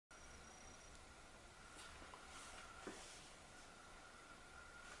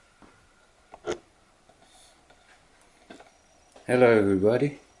Hello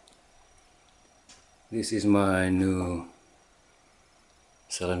everybody, this is my new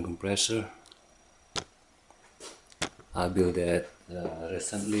salon compressor. I built that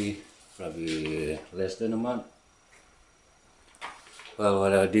recently, probably less than a month. Well,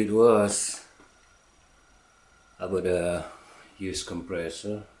 what I did was I bought a used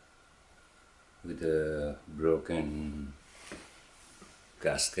compressor with a broken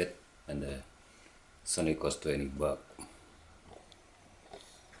gasket, and it's only cost 20 bucks.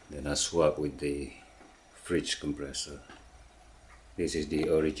 Then I swapped with the fridge compressor. This is the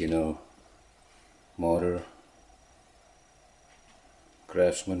original motor,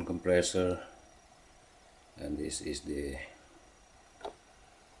 craftsman compressor, and this is the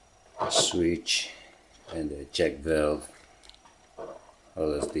switch and the check valve.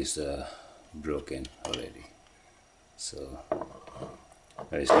 All of these are broken already, so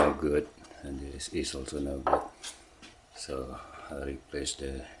that is no good, and this is also no good. So I replaced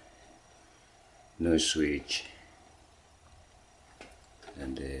the new switch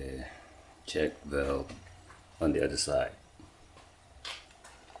and the check valve on the other side.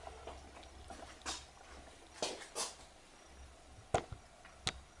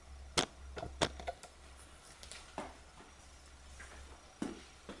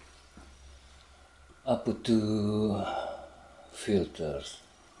 I put two filters.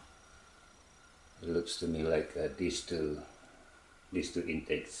 It looks to me like these two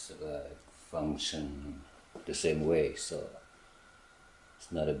intakes function the same way, so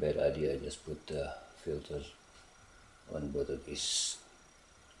it's not a bad idea. I just put the filters on both of these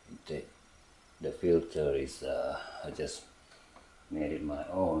intake. The filter is I just made it my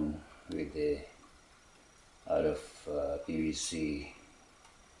own with the out of PVC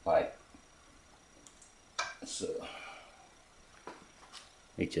pipe. So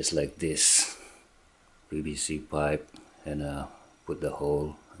it's just like this PVC pipe, and put the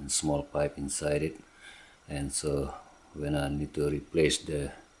hole and small pipe inside it, and so when I need to replace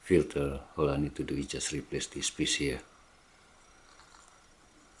the filter, all I need to do is just replace this piece here.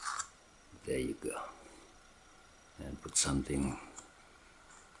 There you go, and put something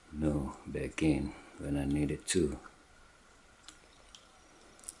new back in when I need it to.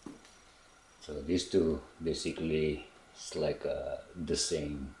 So these two basically it's like the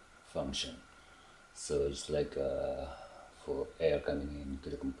same function. So it's like for air coming into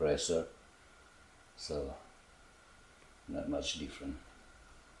the compressor, so not much different.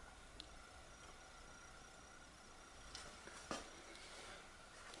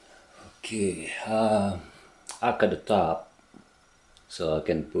 Okay, I cut the top so I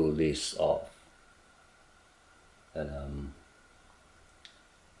can pull this off, and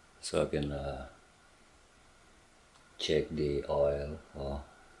so I can check the oil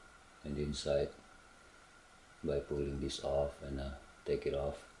in the inside by pulling this off and take it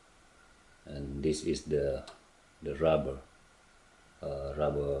off. And this is the rubber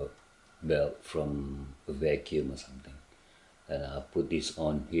belt from a vacuum or something, and I put this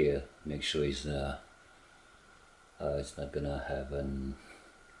on here, make sure it's not gonna have an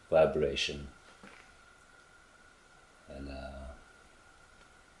vibration, and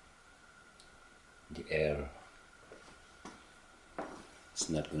the air it's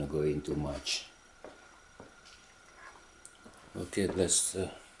not gonna go in too much. Okay, let's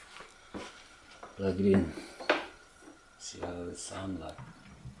plug it in, see how it sounds like.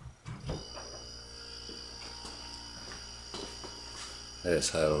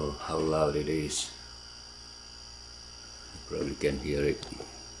 That's how loud it is. You probably can hear it.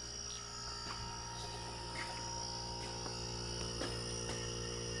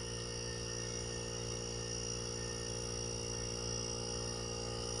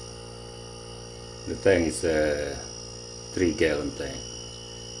 The tank is a 3-gallon tank,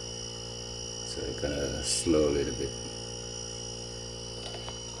 so it's gonna slow a little bit.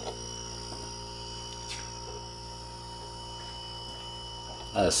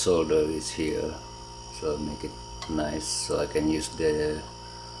 I solder this here, so make it nice, so I can use the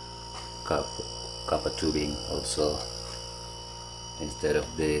copper tubing also instead of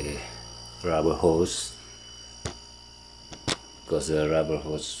the rubber hose, because the rubber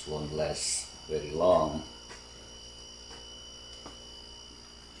hose won't last very long.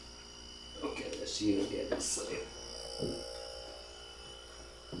 Okay, let's use the other side.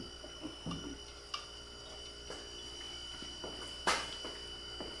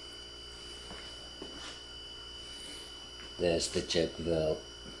 There's the check valve,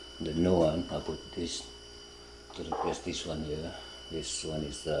 the new one. I put this to replace this one here. This one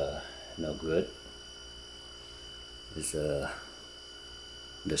is no good. This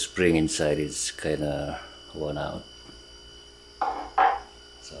the spring inside is kind of worn out.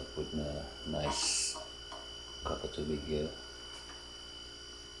 So I put a nice copper tubing here,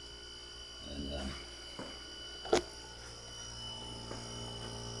 and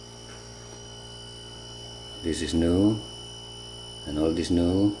this is new, and all this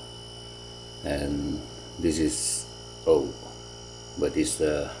new, and this is old, but it's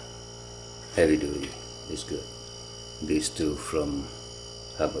heavy duty. It's good. These two from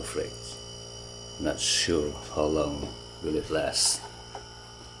Harbor Freight. Not sure how long will it last.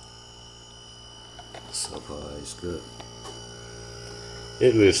 So far it's good.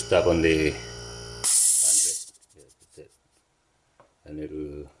 It will stop on the 100. Yeah, that's it. And it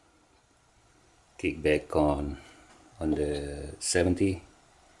will kick back on the 70.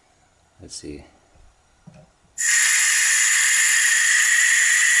 Let's see.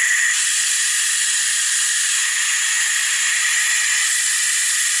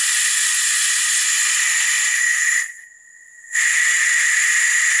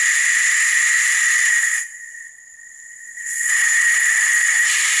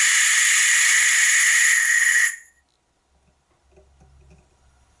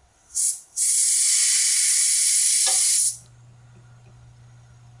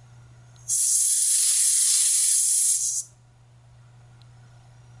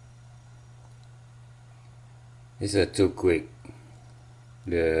 It's too quick.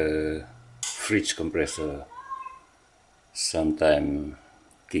 The fridge compressor sometime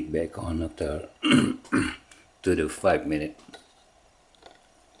kick back on after 2 to 5 minutes.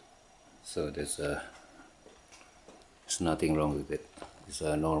 So there's nothing wrong with it. It's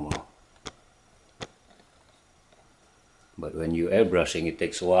normal. But when you airbrushing, it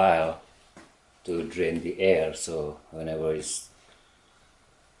takes a while to drain the air. So whenever it's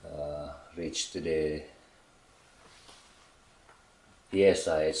reached to the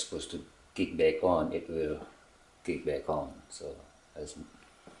PSI, it's supposed to kick back on. It will kick back on. So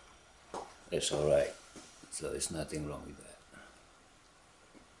that's all right. So there's nothing wrong with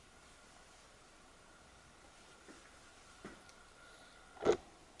that.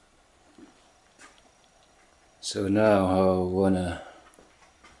 So now I wanna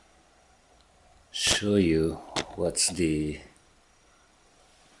show you what's the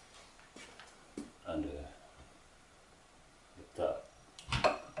under the top.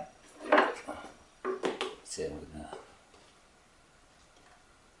 Same with that.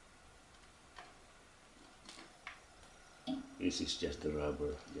 This is just the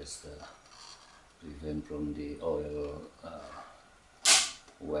rubber, just prevent from the oil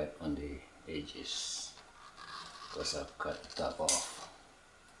wet on the edges, because I've cut the top off.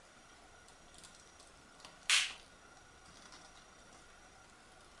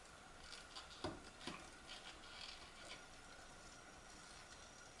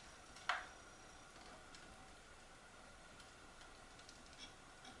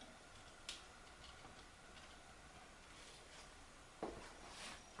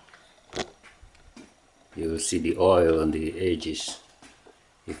 You will see the oil on the edges.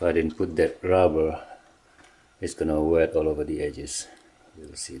 If I didn't put that rubber, it's gonna wet all over the edges.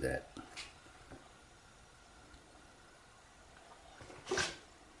 You'll see that.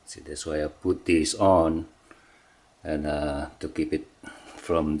 See, that's why I put this on, and to keep it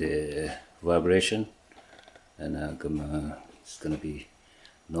from the vibration, and it's gonna be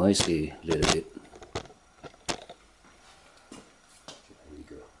noisy a little bit. There we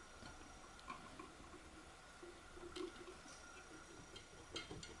go.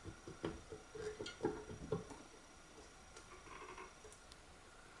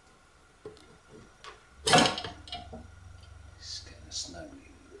 It's kind of snug.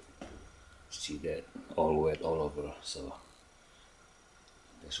 See that all wet all over, so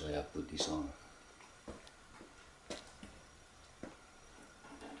that's why I put this on.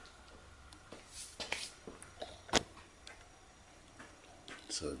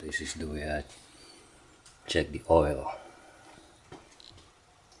 So this is the way I check the oil.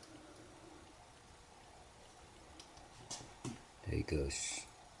 There it goes.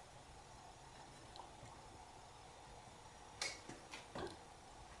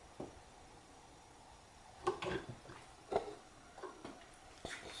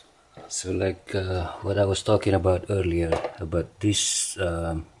 So like what I was talking about earlier about this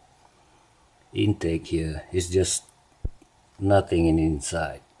intake here is just nothing in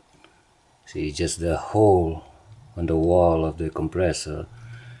inside. See, just the hole on the wall of the compressor,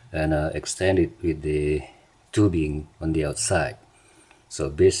 and extend it with the tubing on the outside. So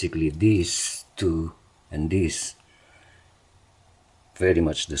basically these two and this very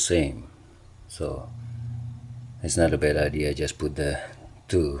much the same. So it's not a bad idea. Just put the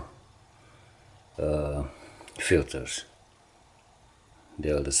two filters.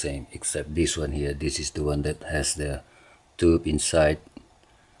 they're all the same, except this one here. This is the one that has the tube inside,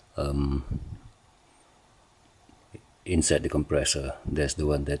 inside the compressor. That's the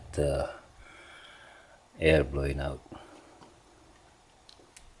one that air blowing out.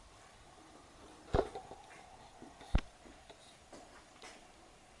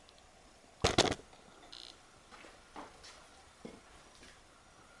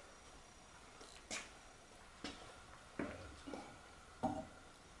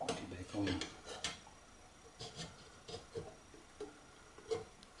 Back on.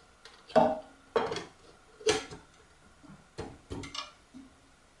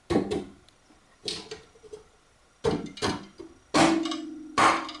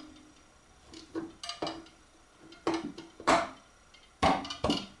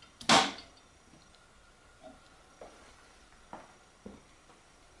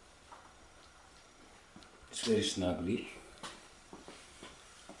 It's very snuggly.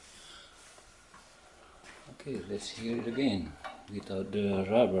 Okay, let's hear it again without the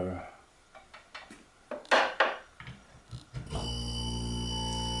rubber.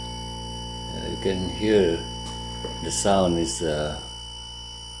 You can hear the sound is a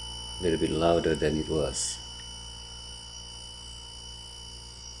little bit louder than it was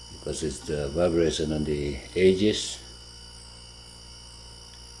because it's the vibration on the edges.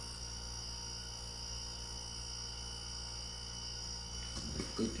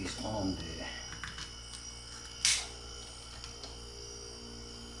 Put this on there.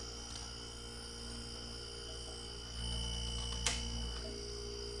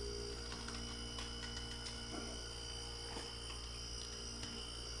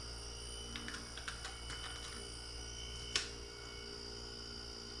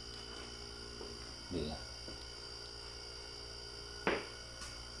 Yeah.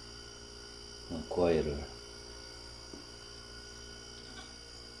 More quieter.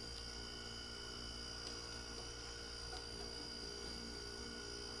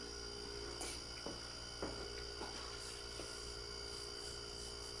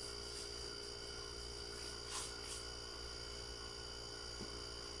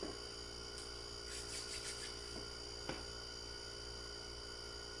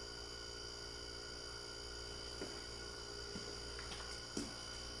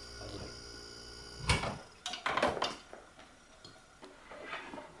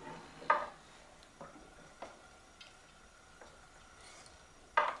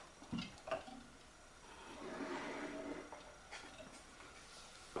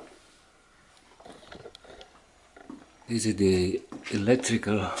 This is the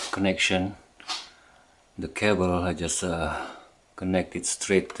electrical connection. The cable I just connected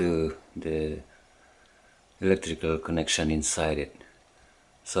straight to the electrical connection inside it.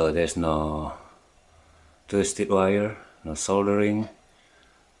 So there's no twisted wire, no soldering,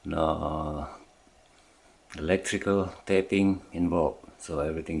 no electrical taping involved. So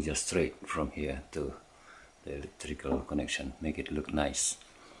everything just straight from here to the electrical connection. Make it look nice.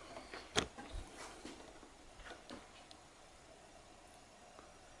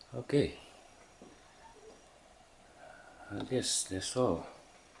 Okay, I guess that's all.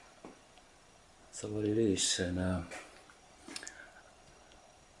 So what it is, and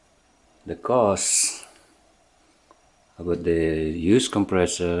the cost about the used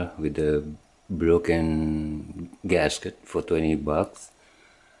compressor with the broken gasket for 20 bucks,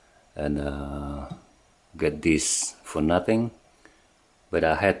 and get this for nothing. But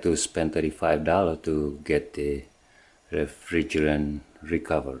I had to spend $35 to get the refrigerant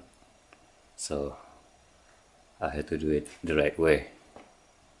recovered, so I had to do it the right way.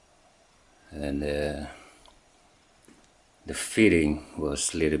 And the fitting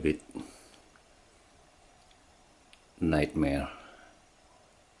was a little bit nightmare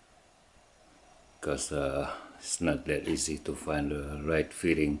because it's not that easy to find the right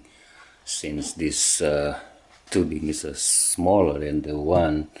fitting, since this tubing is smaller than the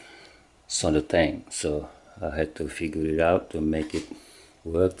one on the tank. So I had to figure it out to make it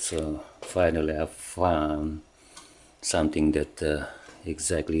work. So finally I found something that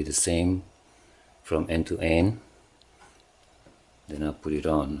exactly the same from end to end. Then I put it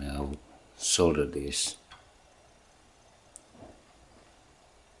on. I'll solder this,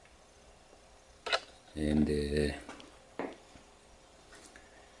 and the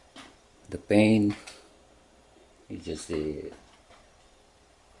paint is just the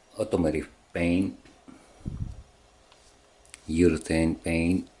automotive paint, urethane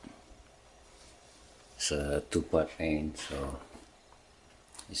paint. It's a two-part paint, so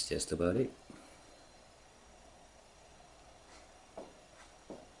it's just about it.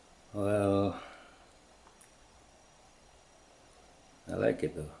 Well, I like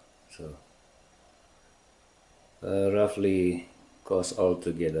it though. So roughly cost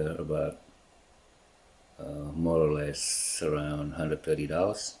altogether about more or less around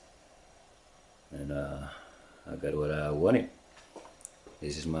 $130, and I got what I wanted.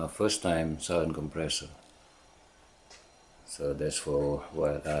 This is my first time sound compressor, so that's for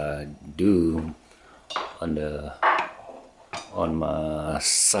what I do on my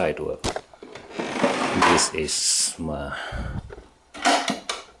side work. This is my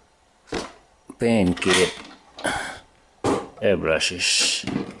paint kit airbrushes.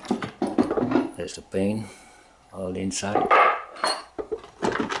 There's the paint all inside.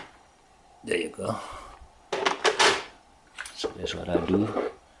 There you go. So that's what I do.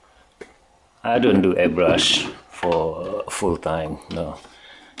 I don't do airbrush for full time, no.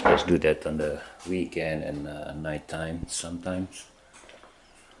 Just do that on the weekend and night time sometimes.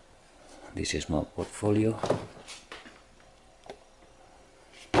 This is my portfolio.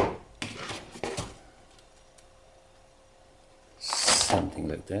 Something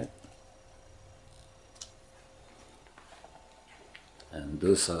like that. And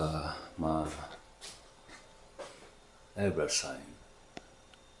those are my airbrush sign.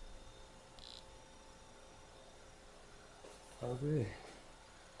 Okay,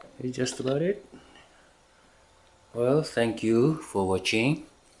 it's just about it. Well, thank you for watching.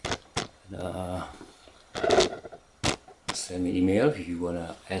 Send me email if you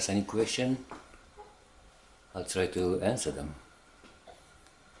wanna ask any question. I'll try to answer them.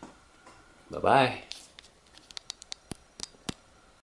 Bye bye.